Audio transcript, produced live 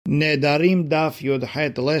Nedarim daf yud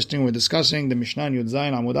het. The last thing we're discussing, the Mishnah Yud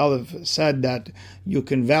Zayin Amud Aleph said that you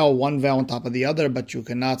can vow one vow on top of the other, but you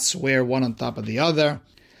cannot swear one on top of the other.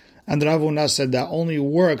 And Rav Huna said that only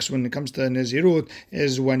works when it comes to Nezirut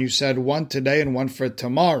is when you said one today and one for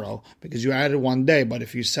tomorrow, because you added one day. But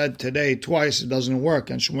if you said today twice, it doesn't work.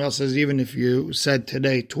 And Shmuel says even if you said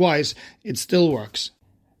today twice, it still works.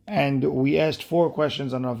 And we asked 4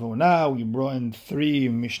 questions on Rav Huna. We brought in 3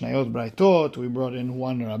 Mishnayot Braitot. We brought in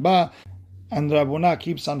 1 Rabbah. And Rav Huna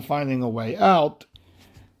keeps on finding a way out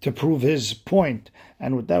to prove his point.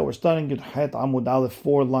 And with that, we're starting Yud Het Amud Aleph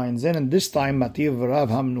 4 lines in. And this time, Mativ Rav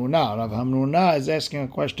Hamnuna. Rav Hamnuna is asking a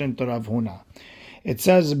question to Rav Huna. It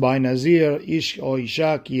says, by Nazir, Ish o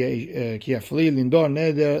Isha ki yafli lindor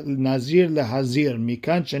neder Nazir lehazir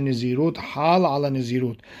mikan shenizirut hal ala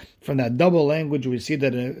nizirut. From that double language, we see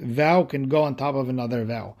that a vow can go on top of another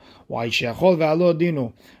vow. Why she'achol ve'alo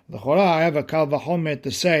dinu? The Chorah, I have a kal v'chomer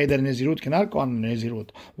to say that a nizirut cannot go on a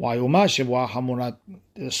nizirut. Why umah shevua hamurat?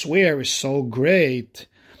 The swear is so great,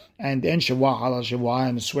 and en shevua halal shevua,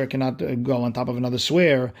 and the swear cannot go on top of another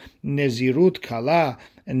swear. Nizirut kala,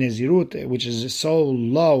 and nizirut, which is so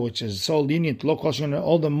low, which is so lenient, low cost,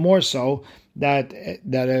 all the more so that a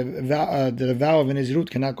vow of a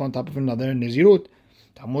nizirut cannot go on top of another nizirut.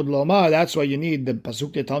 Talmud Lomar, that's why you need the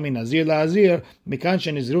pasuk to tell me Nazir la'azir, mikan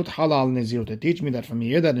shenizirut halal nizirut. To teach me that from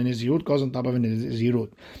here that a nizirut goes on top of a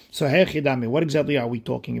nizirut. So hechidami, what exactly are we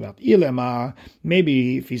talking about? Ilema,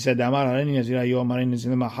 maybe if he said Amar harini nazir hayom harini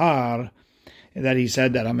nazir mahar, that he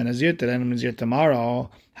said that I'm a nazir today and I'm a nazir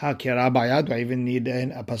tomorrow. How do I even need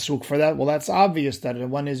a pasuk for that? Well, that's obvious that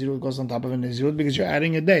one nizirut goes on top of a nizirut because you're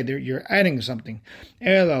adding a day. You're adding something.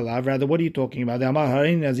 Rather, what are you talking about? He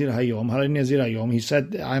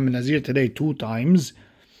said, I'm a nazir today 2 times.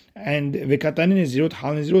 And v'katani nizirut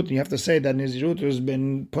hal nizirut. You have to say that nizirut has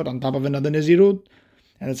been put on top of another nizirut.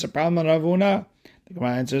 And it's a problem on Rav Huna. The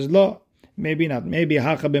Gemara answers, lo. Maybe not. Maybe maybe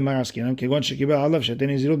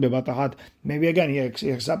again he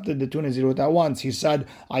accepted the 2 nezirut at once. He said,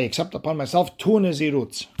 I accept upon myself 2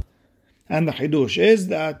 neziruts. And the chidush is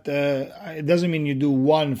that it doesn't mean you do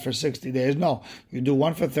 1 for 60 days. No, you do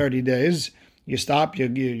 1 for 30 days. You stop,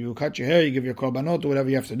 you cut your hair, you give your korbanot, whatever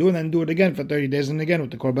you have to do, and then do it again for 30 days and again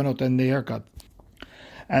with the korbanot and the haircut.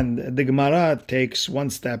 And the Gemara takes 1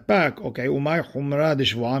 step back. Okay, umay humra de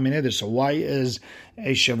shvuah mineder. So why is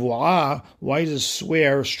a shavua? Why is a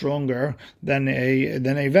swear stronger than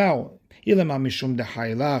a vow? Maybe you want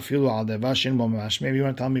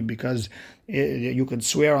to tell me because you could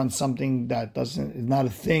swear on something that is not a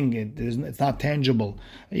thing. It's not tangible,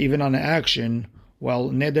 even on an action.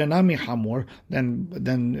 Well, neder nami hamur,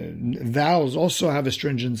 then vows also have a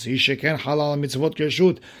stringency. Sheken halal mitzvot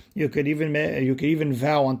kershut. You could even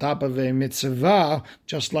vow on top of a mitzvah,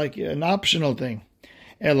 just like an optional thing.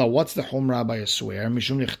 Ella, what's the humrah by a swear?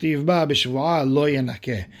 Mishum nechtiv ba b'shvuah lo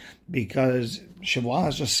yenakeh. Because shvuah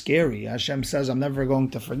is just scary. Hashem says, I'm never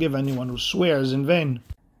going to forgive anyone who swears in vain.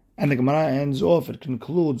 And the Gemara ends off, it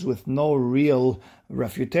concludes with no real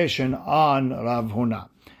refutation on Rav Huna.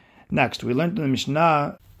 Next, we learned in the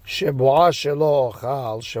Mishnah, if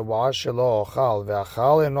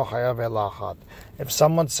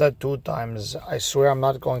someone said 2 times, I swear I'm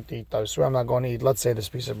not going to eat, let's say this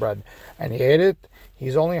piece of bread, and he ate it,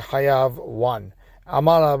 he's only hayav 1.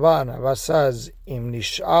 Amar Rabba says, Im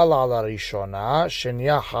nish'al ala rishona,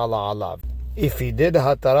 shenya hala alav. If he did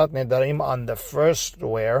hatarat nedarim on the first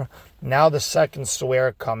swear, now the second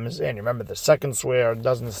swear comes in. Remember, the second swear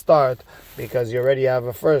doesn't start because you already have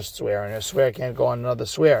a first swear, and a swear can't go on another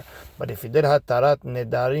swear. But if you did hatarat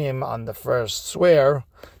nedarim on the first swear,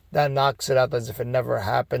 that knocks it out as if it never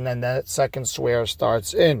happened, and that second swear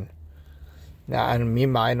starts in. Now, and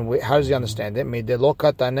how does he understand it? It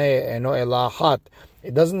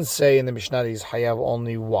doesn't say in the Mishnah that he's hayav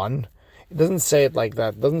only 1. It doesn't say it like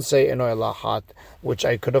that. It doesn't say eno elahat, which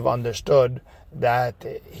I could have understood that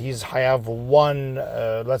he's hayav 1,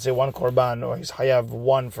 let's say 1 korban, or he's hayav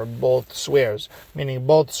 1 for both swears, meaning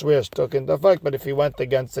both swears took into effect, but if he went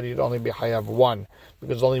against it, he'd only be hayav 1,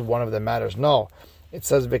 because only one of them matters. No. It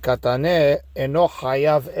says, v'kataneh eno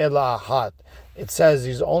hayav elahat. It says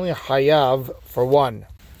he's only hayav for 1.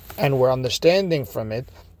 And we're understanding from it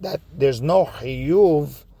that there's no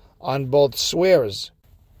chiyuv on both swears.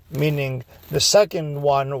 Meaning the second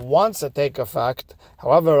one wants to take effect,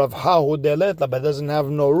 however, of hahu deletla, but doesn't have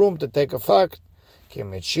no room to take effect.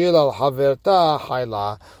 When the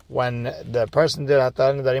person did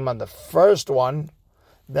hatarat nedarim on the first one,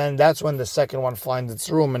 then that's when the second one finds its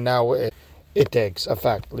room, and now it takes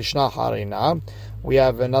effect. Lishna harina, we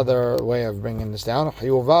have another way of bringing this down.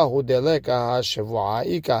 There's no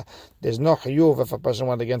chiyuv if a person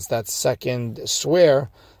went against that second swear,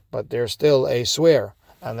 but there's still a swear.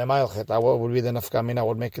 And the ma'il what would be the nafkamina?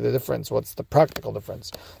 Would make the difference? What's the practical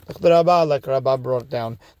difference? Like Rabbah brought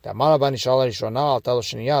down that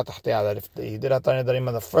if he did Hatan Nedarim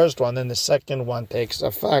on the first one, then the second one takes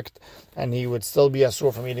effect, and he would still be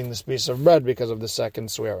asur from eating this piece of bread because of the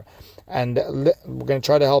second swear. And we're going to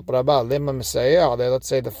try to help Rabbah. Let's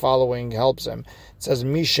say the following helps him. It says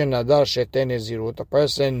Mishin Nadar Shete Nezirut. A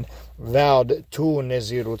person vowed 2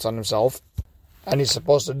 Neziruts on himself, and he's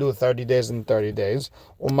supposed to do 30 days and 30 days.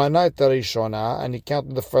 Umanai Tarishona, and he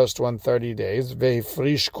counted the first one 30 days.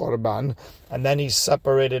 Vehifrish Korban, and then he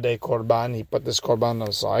separated a Korban. He put this Korban on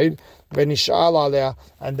the side. Venishal Alea,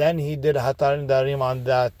 and then he did Hatan Nedarim on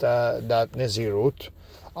that Nezirut.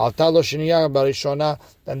 Altalo Shiniyah Barishona,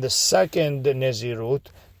 then the second Nezirut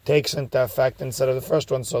takes into effect instead of the first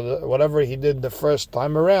one. So whatever he did the first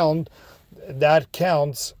time around, that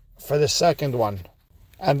counts for the second one.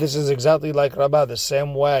 And this is exactly like Rabbah, the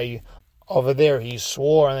same way over there. He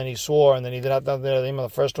swore, and then he swore, and then he did Hatan Nedarim on the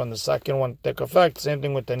first one. The second one took effect. Same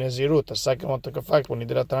thing with the Nezirut. The second one took effect when he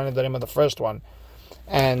did Hatan Nedarim on the first one.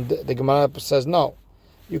 And the Gemara says, no.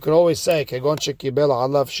 You could always say, you could say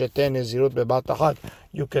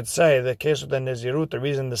the case with the Nezirut, the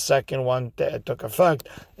reason the second one took effect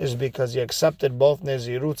is because he accepted both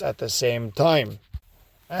Neziruts at the same time.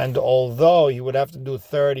 And although he would have to do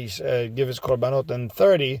 30, give his korbanot in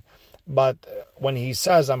 30, but when he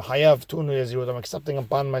says, I'm hayav 2 nezirut, I'm accepting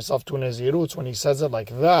upon myself 2 neziruts, when he says it like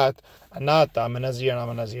that, and not I'm a nazir and I'm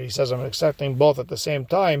a nazir, he says I'm accepting both at the same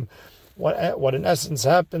time, what in essence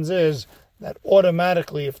happens is that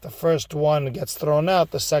automatically if the first one gets thrown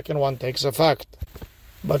out, the second one takes effect.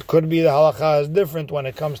 But could be the halakha is different when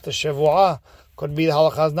it comes to Shevu'ah. Could be the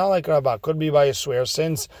halakha is not like Rabbah. Could be by a swear,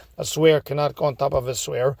 since a swear cannot go on top of a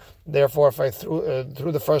swear. Therefore, if I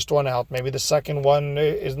threw the first one out, maybe the second one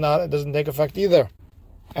it doesn't take effect either.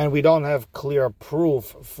 And we don't have clear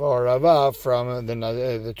proof for Rabbah from the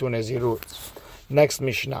 2 Nezirut. Next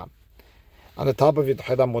Mishnah. On the top of it,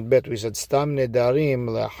 Amud Bet, we said, Stam nedarim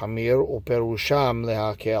lehamir uperusham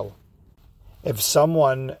lehakel. If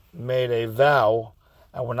someone made a vow,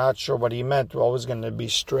 and we're not sure what he meant, we're always going to be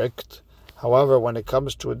strict. However, when it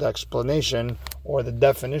comes to the explanation or the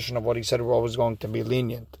definition of what he said, we're always going to be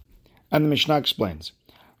lenient. And the Mishnah explains,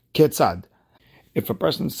 Ketzad, if a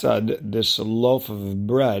person said, this loaf of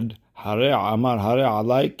bread, Hare amar hare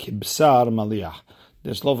alai kibsar maliyah.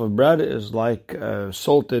 This loaf of bread is like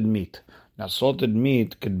salted meat. Now, salted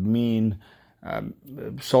meat could mean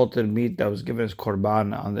salted meat that was given as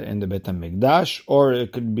korban in the Beit HaMikdash, or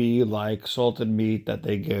it could be like salted meat that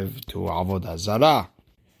they give to Avodah Zarah.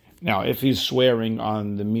 Now, if he's swearing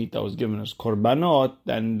on the meat that was given as korbanot,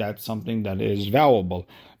 then that's something that is vowable.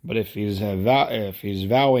 But if he's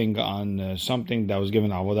vowing on something that was given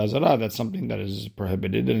avodah zarah, that's something that is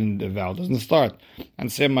prohibited, and the vow doesn't start.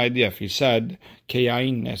 And same idea, if he said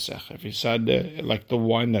keyain nesech, if he said like the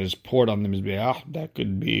wine that is poured on the mizbeach, that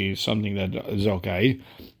could be something that is okay,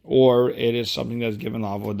 or it is something that's given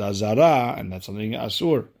avodah zarah, and that's something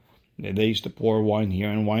asur. They used to pour wine here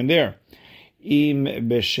and wine there. Im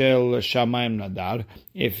beshel shamayim nadar,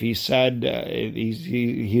 if he said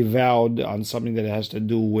he vowed on something that has to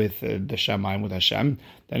do with the shamayim, with Hashem,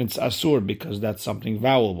 then it's asur because that's something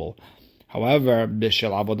vowable. However,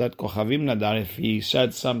 beshel avodat kochavim nadar, if he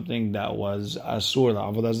said something that was asur,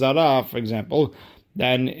 avodah zarah, for example,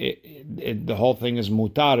 then the whole thing is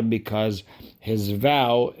mutar because his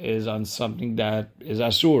vow is on something that is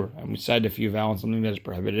asur. And we said if you vow on something that is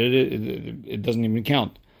prohibited, it doesn't even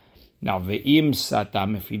count. Now, ve'im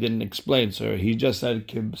satam, if he didn't explain, so he just said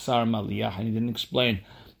kibsar maliyah, and he didn't explain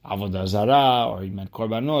avodah zarah, or he meant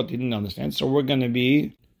korbanot, he didn't understand. So we're going to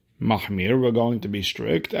be mahmir, we're going to be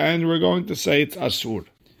strict, and we're going to say it's asur.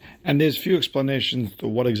 And there's few explanations to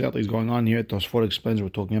what exactly is going on here. Tosfot explains we're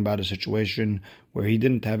talking about a situation where he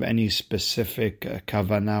didn't have any specific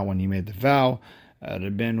kavanah when he made the vow.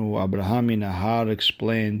 Rabbeinu Abrahami Nahar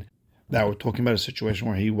explained that we're talking about a situation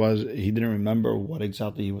where he didn't remember what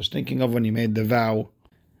exactly he was thinking of when he made the vow.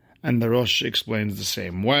 And the Rosh explains the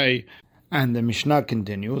same way. And the Mishnah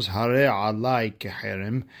continues, Hare alai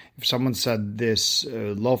keherem. If someone said this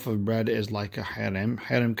loaf of bread is like a herem,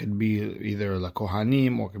 herem could be either la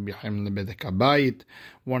kohanim or could be herem lebedek habayit,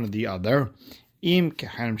 one or the other. Im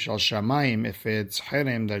keherem shal shamayim, if it's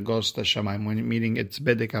herem that goes to shamayim, when meaning it's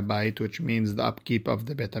bedek habayit, which means the upkeep of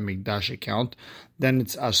the Beit HaMikdash account, then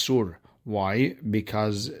it's asur. Why?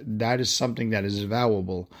 Because that is something that is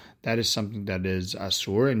vowable. That is something that is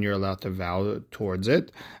asur, and you're allowed to vow towards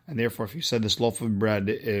it. And therefore, if you said this loaf of bread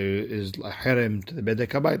is herem to the bedek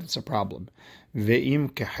habayit, it's a problem.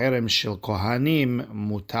 Ve'im keherem shel kohanim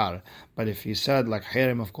mutar. But if you said like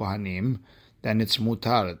herem of kohanim, then it's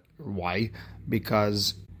mutar. Why?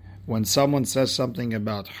 Because when someone says something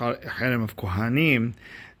about herem of kohanim,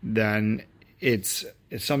 then it's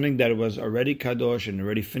something that was already kadosh and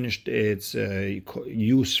already finished its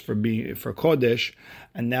use for kodesh,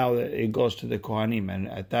 and now it goes to the kohanim, and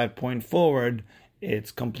at that point forward,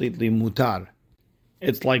 it's completely mutar.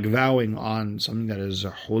 It's like vowing on something that is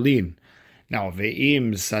hulin. Now,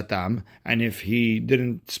 ve'im satam, and if he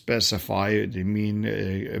didn't specify, they mean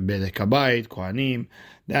bedek habayit, kohanim,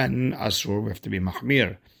 then asur, we have to be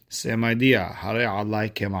mahmir. Same idea. Hare alai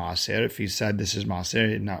ke maaser. If he said this is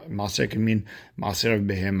maaser, now maaser can mean maaser of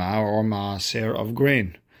behema or maaser of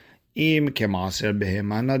grain. Im ke maaser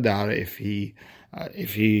behema nadar. If he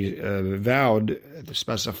vowed,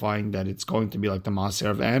 specifying that it's going to be like the maaser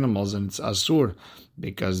of animals, and it's asur,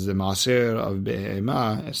 because the maaser of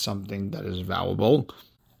behema is something that is vowable,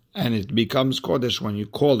 and it becomes kodesh when you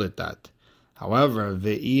call it that. However,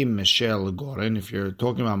 ve'im meshel goren, if you're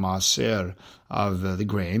talking about maaser of the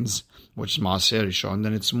grains, which is maaser rishon,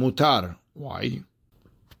 then it's mutar. Why?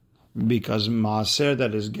 Because maaser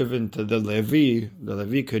that is given to the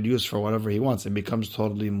Levi could use for whatever he wants. It becomes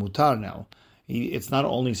totally mutar now. It's not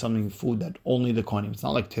only something food that only the kohanim. It's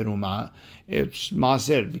not like teruma. It's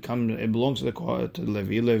maaser. It belongs to the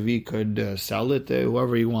Levi. Levi could sell it to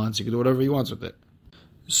whoever he wants. He could do whatever he wants with it.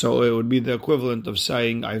 So it would be the equivalent of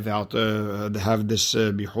saying, I vow to have this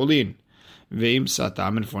bihulin. Ve'im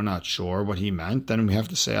satam, and if we're not sure what he meant, then we have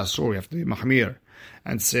to say asur, we have to be mahmir.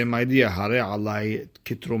 And same idea, hare alai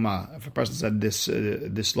kitruma. If a person said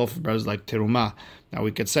this loaf of bread is like teruma, now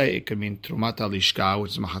we could say it could mean trumat alishka,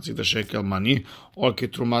 which is mahatzit shekel money, or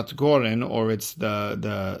kitrumat goren, or it's the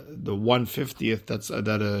 1/50th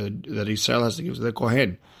that Israel has to give to the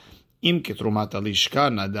kohen. Im ketrumat alishka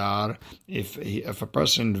nadar, if a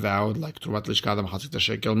person vowed like trumat alishka the mahatzit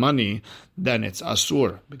shekel money, then it's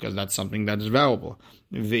asur, because that's something that is vowable.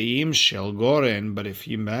 Ve'im shel goren, but if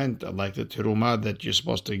he meant like the teruma that you're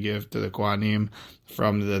supposed to give to the kohanim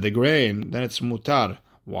from the grain, then it's mutar.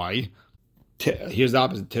 Why? Here's the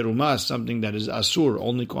opposite. Teruma is something that is asur.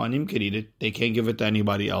 Only kohanim can eat it. They can't give it to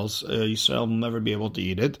anybody else. Yisrael will never be able to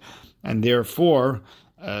eat it, and therefore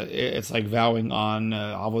it's like vowing on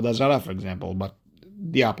avodah zarah, for example, but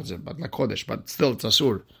the opposite, but like kodesh, but still it's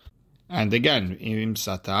asur. And again, im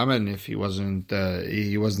satam, and if he wasn't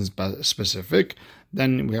specific,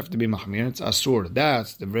 then we have to be mahmir. It's asur.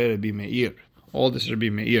 That's the very Rabbi Meir. All this Rabbi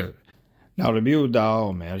Meir. Now Rabbi Yehuda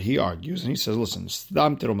Omer, he argues and he says, listen,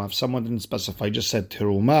 stam teruma. If someone didn't specify, just said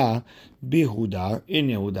teruma, bihuda, in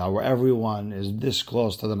Yehuda, where everyone is this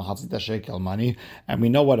close to the mahatzit shekel money, and we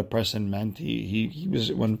know what a person meant. He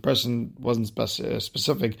was, when a person wasn't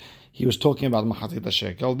specific, he was talking about mahatzit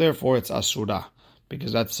shekel. Therefore, it's asura,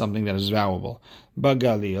 because that's something that is vowable.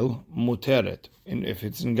 Bagalil muteret. If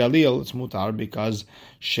it's in Galil, it's mutar, because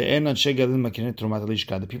she'en anshe Galil makinet trumat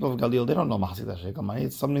alishka. The people of Galil, they don't know mahatzit shekel money.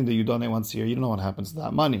 It's something that you donate once a year. You don't know what happens to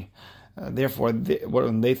that money. Therefore,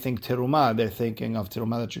 when they think teruma, they're thinking of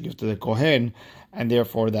teruma that you give to the kohen, and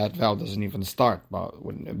therefore that vow doesn't even start. But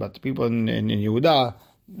the people in Yehuda,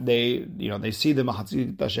 they see the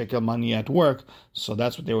mahatzit shekel money at work, so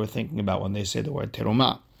that's what they were thinking about when they say the word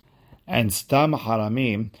teruma. And stam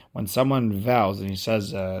haramim, when someone vows and he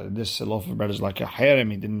says this loaf of bread is like a harem,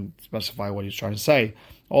 he didn't specify what he's trying to say.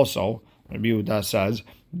 Also, Rabbi Yehuda says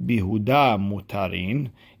bihuda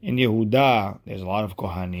mutarin. In Yehuda, there's a lot of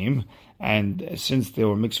kohanim, and since they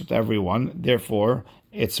were mixed with everyone, therefore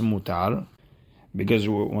it's mutar. Because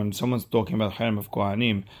when someone's talking about harem of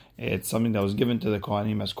kohanim, it's something that was given to the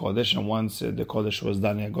kohanim as kodesh, and once the kodesh was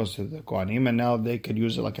done, it goes to the kohanim, and now they could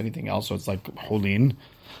use it like anything else. So it's like hulin.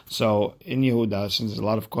 So in Yehuda, since there's a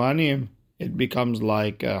lot of kohanim, it becomes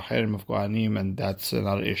like a harem of kohanim, and that's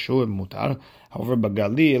another issue in mutar. However,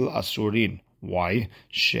 Bagalil asurin. Why?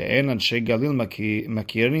 She'en anshe Galil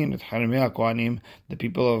makirin et haremei kohanim. The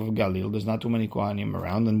people of Galil, there's not too many kohanim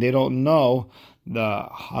around, and they don't know the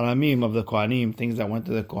haramim of the kohanim, things that went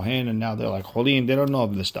to the kohen, and now they're like holin. They don't know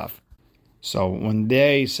of this stuff. So when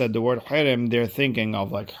they said the word harem, they're thinking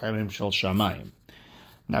of like harem shel shamayim.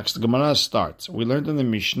 Next, the Gemara starts. We learned in the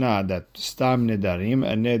Mishnah that stam nedarim,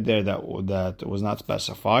 a neder that was not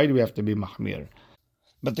specified, we have to be mahmir.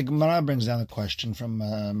 But the Gemara brings down a question from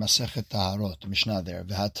Masechet Taharot, the Mishnah there.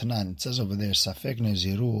 V'hatanan, it says over there, safek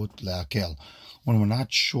nezirut le'akel. When we're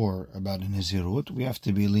not sure about a nezirut, we have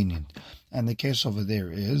to be lenient. And the case over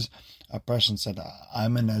there is a person said,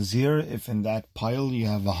 I'm a Nazir if in that pile you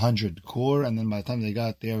have 100 core, and then by the time they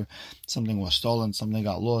got there, something was stolen, something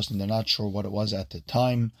got lost, and they're not sure what it was at the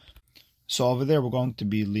time. So over there, we're going to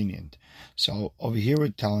be lenient. So over here, we're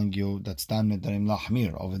telling you that Stam Nedarim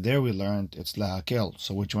Lahmir. Over there, we learned it's Lahakel.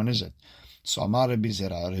 So which one is it? So Amar Rabbi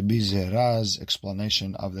Zera. Rabbi Zera's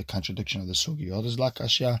explanation of the contradiction of the Sugiyot is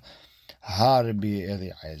Lakashya. Ha Rabbi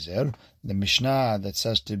Eliezer. The Mishnah that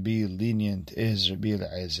says to be lenient is Rabbi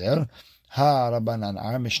Eliezer. Ha Rabbanan.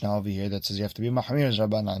 Our Mishnah over here that says you have to be Mahmir is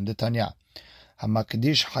Rabbanan. The Tanya. Ha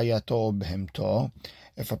Makdish Hayato Behemto.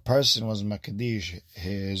 If a person was Makdish,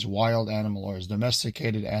 his wild animal or his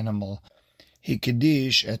domesticated animal, he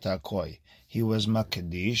Kaddish et koi. He was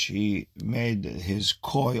Makdish, he made his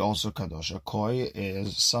koi also Kadosh. A koi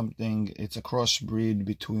is something, it's a crossbreed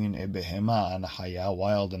between a behema and a haya,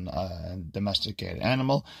 wild and domesticated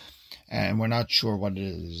animal. And we're not sure what it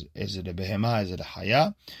is. Is it a behema? Is it a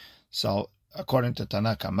haya? So, according to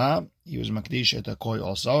Tanakama, he was Makdish et koi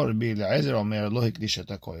also. Rabbi Eliezer Omer lo hikdish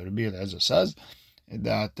et koi. Rabbi Eliezer says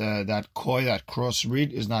that that koi, that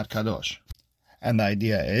crossbreed, is not kadosh, and the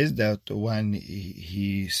idea is that when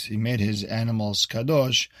he made his animals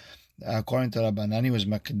kadosh, according to Rabbanan, he was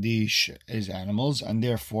makdish his animals, and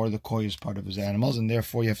therefore the koi is part of his animals, and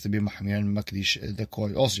therefore you have to be mahmir and makdish the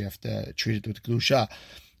koi. Also, you have to treat it with kedusha.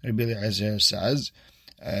 Rabbi Eliezer says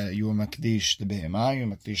you were makdish the behema, you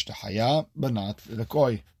were makdish the haya, but not the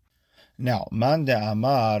koi. Now, man de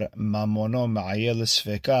amar mamono ma'ayel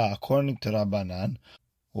sfeka, according to Rabbanan,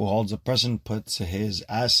 who holds a person puts his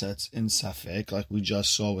assets in safek, like we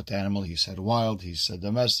just saw with the animal. He said wild, he said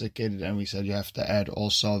domesticated, and we said you have to add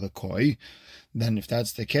also the koi. Then if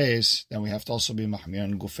that's the case, then we have to also be mahmir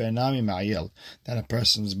and gufenami ma'ayel. Then a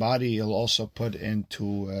person's body he'll also put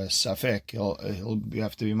into safek. He'll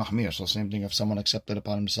have to be mahmir. So same thing if someone accepted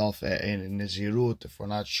upon himself in Nazirut, if we're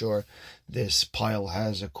not sure this pile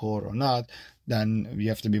has a core or not, then we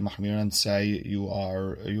have to be mahmir and say you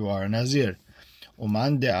are a Nazir.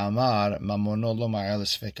 Uman de amar mamonolo ma'ayel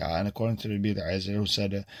sfeka. And according to Rabbi Eliezer, who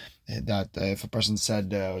said that if a person said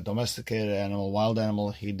domesticated animal, wild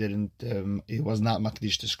animal, he was not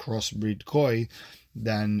makdish this crossbreed koi,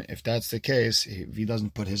 then if that's the case, if he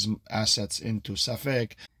doesn't put his assets into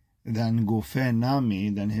safek, then gufe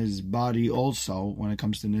nami, then his body also, when it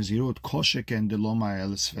comes to Nazirut, koshek and delo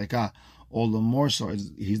ma'ayel sfeka, all the more so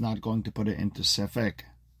he's not going to put it into safek.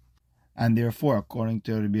 And therefore, according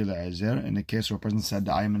to Rabbi Eliezer, in the case where a person said,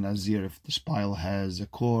 I am a Nazir, if this pile has a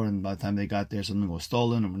core and by the time they got there something was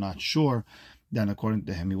stolen and we're not sure, then according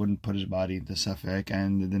to him, he wouldn't put his body into Safek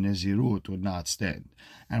and the Nazirut would not stand.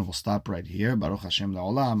 And we'll stop right here. Baruch Hashem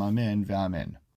la'olam, amen ve'amen.